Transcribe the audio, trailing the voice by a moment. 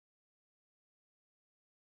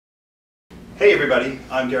Hey everybody,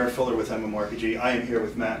 I'm Garrett Fuller with MMORPG. I am here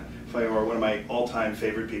with Matt Firor, one of my all-time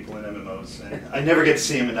favorite people in MMOs. And I never get to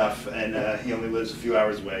see him enough, and he only lives a few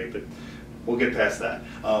hours away, but we'll get past that.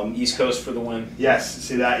 East Coast for the win. Yes,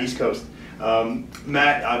 see that, East Coast.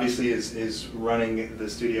 Matt obviously is running the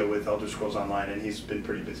studio with Elder Scrolls Online, and he's been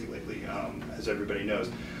pretty busy lately, as everybody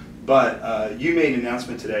knows. But you made an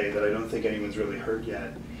announcement today that I don't think anyone's really heard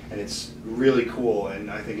yet. And it's really cool,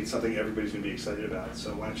 and I think it's something everybody's going to be excited about.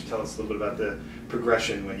 So why don't you tell us a little bit about the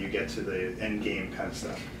progression when you get to the end game kind of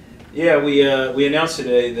stuff? Yeah, we announced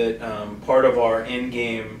today that part of our end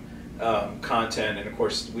game content, and of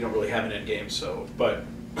course we don't really have an end game, but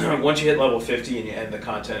once you hit level 50 and you end the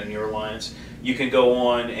content in your alliance, you can go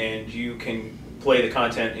on and you can play the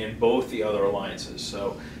content in both the other alliances.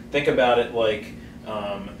 So think about it like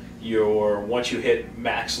once you hit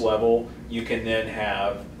max level, you can then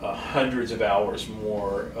have hundreds of hours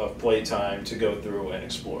more of playtime to go through and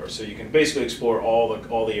explore. So you can basically explore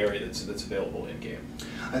all the area that's available in game.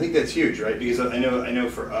 I think that's huge, right? Because I know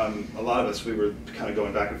for a lot of us, we were kind of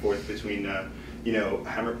going back and forth between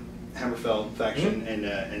Hammerfell faction and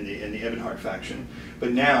the Ebonheart faction.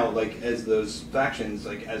 But now, like as those factions,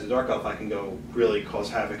 like as a Dark Elf, I can go really cause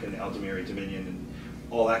havoc in the Eldamiri Dominion and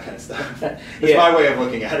all that kind of stuff. That's my way of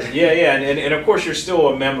looking at it. Yeah, and of course you're still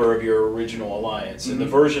a member of your original alliance, and the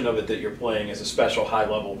version of it that you're playing is a special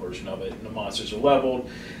high-level version of it. And the monsters are leveled,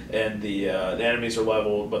 and the enemies are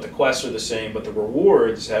leveled, but the quests are the same, but the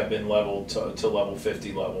rewards have been leveled to level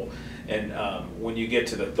 50 level. And when you get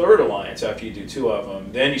to the third alliance, after you do 2 of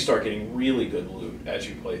them, then you start getting really good loot as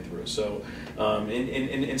you play through. So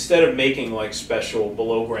instead of making like special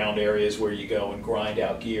below ground areas where you go and grind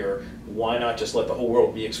out gear, why not just let the whole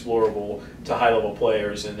world be explorable to high level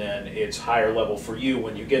players, and then it's higher level for you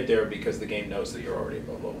when you get there because the game knows that you're already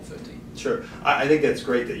above level 50. Sure. I think that's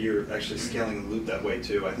great that you're actually scaling the loot that way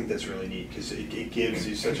too. I think that's really neat because it gives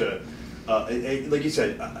you such a like you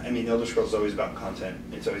said, I mean, Elder Scrolls is always about content.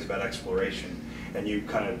 It's always about exploration, and you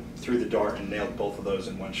kind of threw the dart and nailed both of those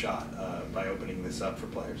in one shot by opening this up for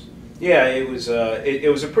players. Yeah, it was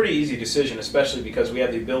a pretty easy decision, especially because we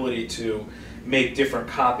have the ability to make different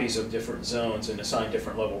copies of different zones and assign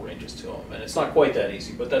different level ranges to them. And it's not quite that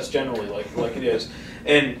easy, but that's generally like it is.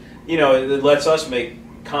 And you know, it lets us make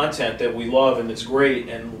content that we love and it's great,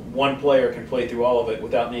 and one player can play through all of it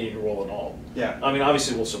without needing to roll an alt. Yeah. I mean,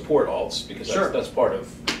 obviously we'll support alts because that's part of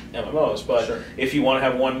MMOs, but if you want to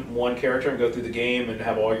have one character and go through the game and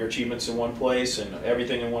have all your achievements in one place and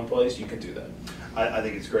everything in one place, you can do that. I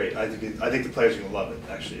think it's great. I think the players are going to love it,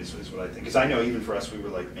 actually, is what I think. Because I know even for us, we were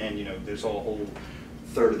like, man, you know, there's a whole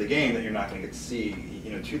third of the game that you're not going to get to see,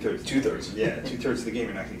 you know, two-thirds. Yeah, 2/3 of the game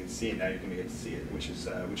you're not going to get to see, and now you're going to get to see it, which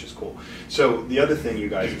is cool. So the other thing you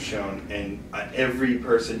guys have shown, and every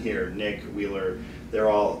person here, Nick, Wheeler, they're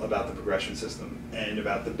all about the progression system, and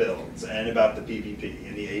about the builds, and about the PvP,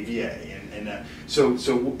 and the AVA, and so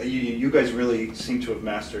you guys really seem to have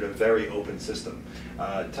mastered a very open system.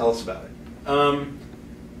 Tell us about it.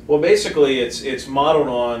 Well, basically, it's modeled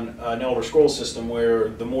on an Elder Scrolls system where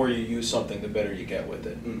the more you use something, the better you get with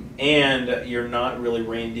it, and you're not really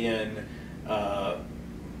reined in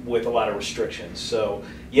with a lot of restrictions. So,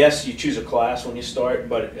 yes, you choose a class when you start,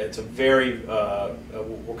 but it's a very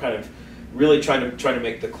we're kind of really trying to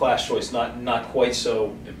make the class choice not quite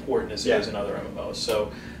so important as it is in other MMOs.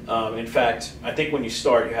 So, in fact, I think when you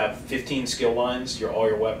start, you have 15 skill lines: all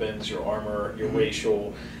your weapons, your armor, your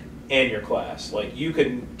racial, and your class. Like, you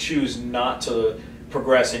can choose not to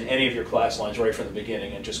progress in any of your class lines right from the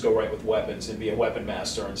beginning and just go right with weapons and be a weapon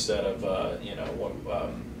master instead of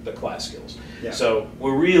the class skills. Yeah. So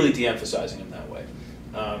we're really de-emphasizing them that way.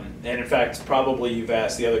 And in fact, probably you've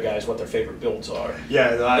asked the other guys what their favorite builds are.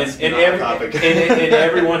 Yeah, that's and topic. and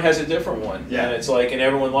everyone has a different one. Yeah. And it's like, and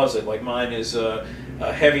everyone loves it. Like, mine is a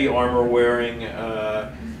heavy armor wearing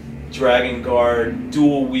Dragon Guard,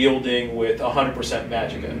 dual wielding with 100%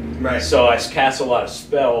 magicka. Right. So I cast a lot of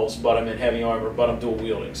spells, but I'm in heavy armor, but I'm dual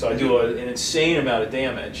wielding. So I do an insane amount of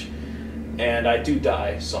damage, and I do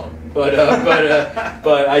die some. But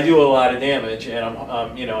I do a lot of damage, and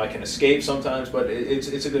I'm you know, I can escape sometimes, but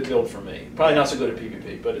it's a good build for me. Probably not so good at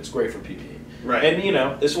PvP, but it's great for PvE. Right. And you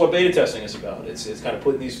know, this is what beta testing is about. It's kind of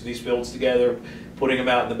putting these builds together, putting them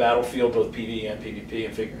out in the battlefield, both PvE and PvP,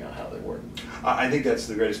 and figuring out how they work. I think that's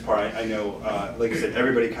the greatest part. I know, like I said,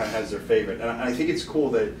 everybody kind of has their favorite, and I think it's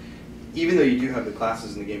cool that even though you do have the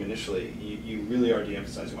classes in the game initially, you really are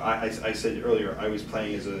de-emphasizing them. I said earlier I was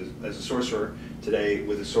playing as a sorcerer today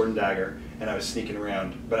with a sword and dagger, and I was sneaking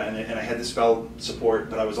around, and I had the spell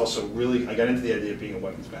support, but I was also I got into the idea of being a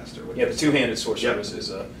weapons master. Yeah, the two-handed sorcerer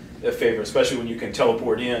is a favorite, especially when you can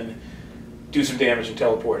teleport in do some damage and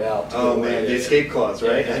teleport out. Oh man, the escape clause,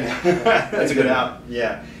 right? That's a good out.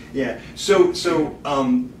 Yeah, yeah. So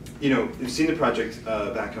you know, we've seen the project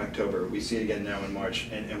back in October. We see it again now in March,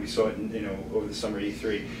 and we saw it, over the summer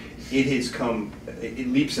E3. It has come, it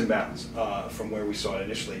leaps and bounds from where we saw it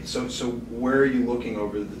initially. So where are you looking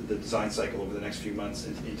over the design cycle over the next few months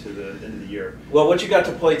into the end of the year? Well, what you got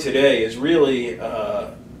to play today is really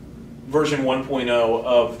version 1.0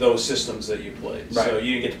 of those systems that you played. Right. So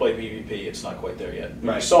you didn't get to play PvP, it's not quite there yet.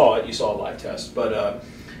 Right. You saw it, you saw a live test, but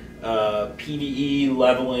PvE,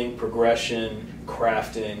 leveling, progression,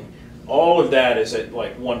 crafting, all of that is at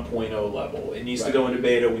like 1.0 level. It needs to go into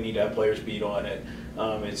beta, we need to have players beat on it.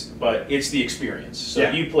 But it's the experience. So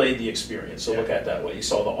you played the experience, so look at it that way. You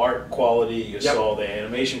saw the art quality, you saw the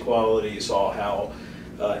animation quality, you saw how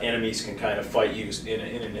enemies can kind of fight you in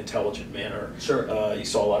an intelligent manner. Sure. You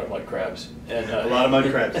saw a lot of mud crabs. And, a lot of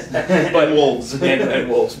mud crabs. but wolves. and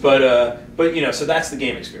wolves. But so that's the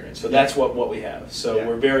game experience. So that's what we have. So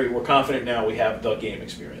we're confident now we have the game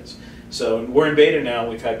experience. So we're in beta now,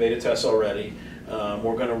 we've had beta tests already.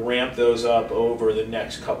 We're going to ramp those up over the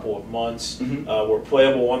next couple of months. We're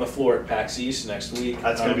playable on the floor at PAX East next week.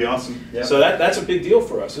 That's going to be awesome. Yep. So that's a big deal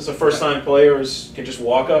for us. It's the first time players can just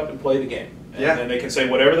walk up and play the game. And they can say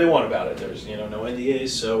whatever they want about it. There's no NDAs,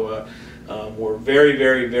 so we're very,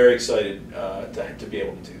 very, very excited to be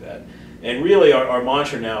able to do that. And really our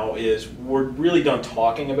mantra now is we're really done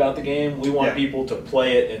talking about the game. We want people to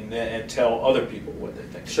play it and tell other people what they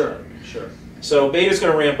think. Sure. So beta's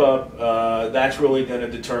going to ramp up. That's really going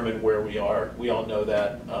to determine where we are. We all know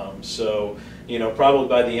that. So probably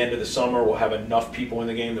by the end of the summer we'll have enough people in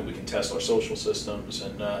the game that we can test our social systems,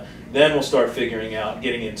 and then we'll start figuring out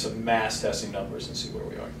getting in some mass testing numbers and see where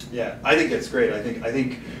we are. Yeah, I think that's great. I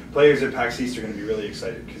think players at PAX East are going to be really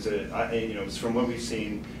excited because it's from what we've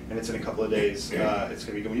seen, and it's in a couple of days. It's going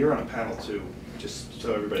to be good. You're on a panel too. Just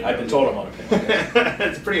so everybody knows. I've been told I'm on a panel.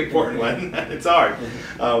 It's a pretty important one. It's hard.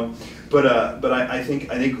 But I think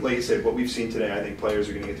like you said, what we've seen today, I think players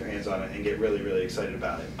are going to get their hands on it and get really, really excited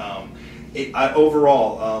about it.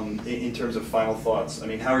 Overall, in terms of final thoughts, I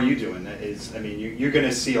mean, how are you doing? You're going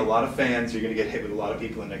to see a lot of fans. You're going to get hit with a lot of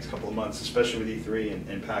people in the next couple of months, especially with E3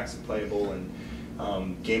 and PAX and Playable and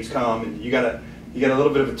Gamescom, and you got a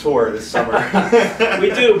little bit of a tour this summer.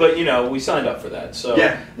 We do, but we signed up for that. So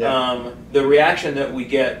the reaction that we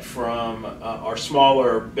get from our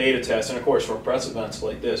smaller beta tests, and of course from press events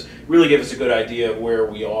like this, really give us a good idea of where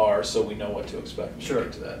we are, so we know what to expect when we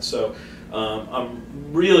get to that. So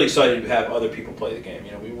I'm really excited to have other people play the game.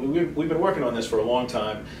 We've been working on this for a long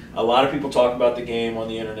time. A lot of people talk about the game on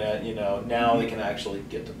the internet. Now they can actually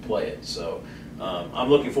get to play it. So I'm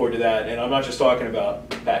looking forward to that, and I'm not just talking about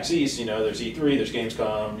PAX East. There's E3, there's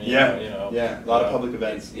Gamescom. A lot of public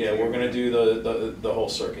events. Yeah, we're going to do the whole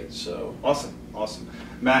circuit. So awesome.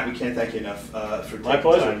 Matt, we can't thank you enough for taking my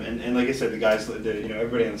pleasure. time. And like I said, the guys,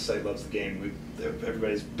 everybody on the site loves the game.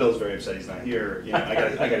 Bill's very upset he's not here. I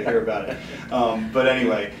got to hear about it. But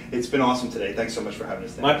anyway, it's been awesome today. Thanks so much for having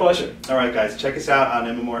us. My pleasure. All right, guys, check us out on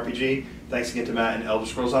MMORPG. Thanks again to Matt and Elder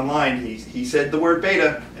Scrolls Online. He said the word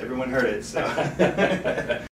beta. Everyone heard it. So.